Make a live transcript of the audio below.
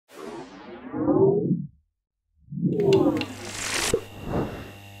Hello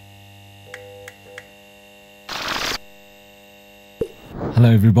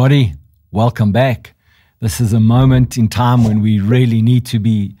everybody, welcome back. This is a moment in time when we really need to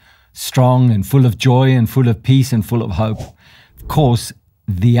be strong and full of joy and full of peace and full of hope. Of course,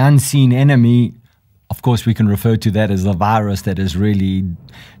 the unseen enemy, of course we can refer to that as the virus that is really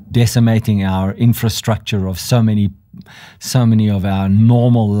decimating our infrastructure of so many of our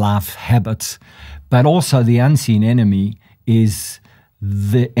normal life habits. But also the unseen enemy is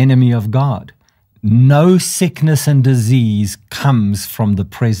the enemy of God. No sickness and disease comes from the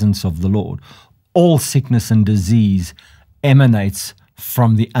presence of the Lord. All sickness and disease emanates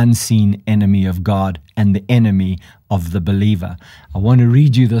from the unseen enemy of God and the enemy of the believer. I want to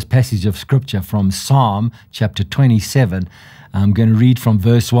read you this passage of scripture from Psalm chapter 27. I'm going to read from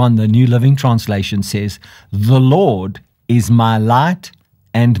verse 1. The New Living Translation says, "The Lord is my light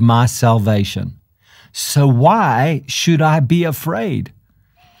and my salvation. So why should I be afraid?"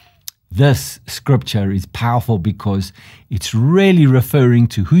 This scripture is powerful because it's really referring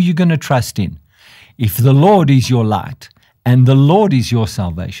to who you're going to trust in. If the Lord is your light and the Lord is your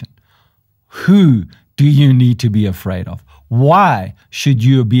salvation, who do you need to be afraid of? Why should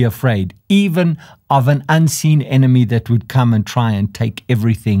you be afraid even of an unseen enemy that would come and try and take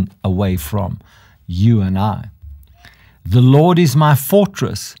everything away from you and I? The Lord is my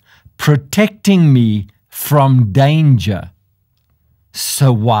fortress, protecting me from danger.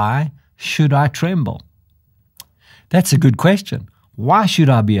 So why should I tremble? That's a good question. Why should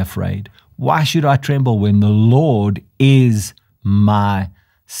I be afraid? Why should I tremble when the Lord is my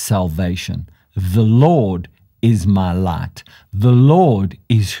salvation? The Lord is my light. The Lord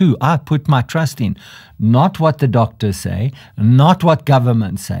is who I put my trust in. Not what the doctors say, not what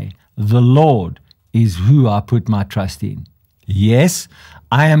governments say. The Lord is who I put my trust in. Yes,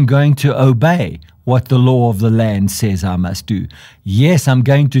 I am going to obey what the law of the land says I must do. Yes, I'm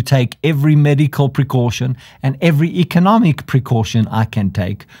going to take every medical precaution and every economic precaution I can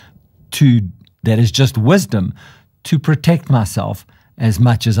take that is just wisdom, to protect myself as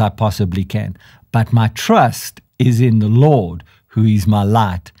much as I possibly can. But my trust is in the Lord, who is my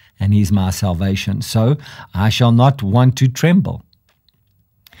light and is my salvation. So I shall not want to tremble.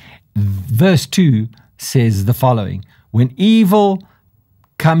 Verse 2 says the following: when evil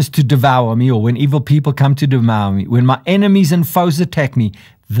comes to devour me, or when evil people come to devour me, when my enemies and foes attack me,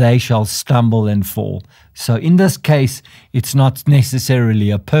 they shall stumble and fall. So in this case, it's not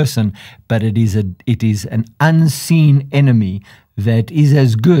necessarily a person, but it is an unseen enemy that is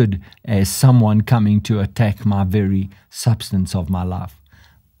as good as someone coming to attack my very substance of my life.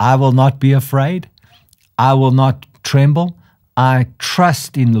 I will not be afraid. I will not tremble. I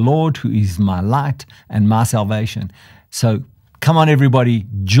trust in the Lord, who is my light and my salvation. So come on, everybody,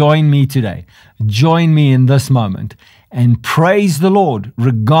 join me today. Join me in this moment and praise the Lord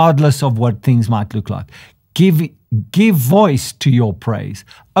regardless of what things might look like. Give voice to your praise.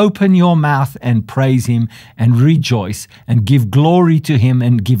 Open your mouth and praise Him and rejoice and give glory to Him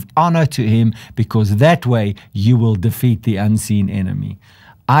and give honor to Him, because that way you will defeat the unseen enemy.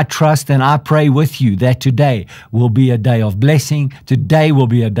 I trust and I pray with you that today will be a day of blessing. Today will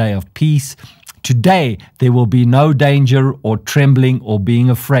be a day of peace. Today, there will be no danger or trembling or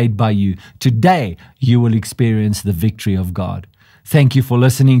being afraid by you. Today, you will experience the victory of God. Thank you for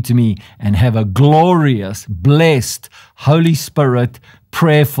listening to me, and have a glorious, blessed, Holy Spirit,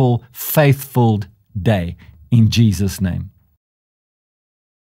 prayerful, faithful day in Jesus' name.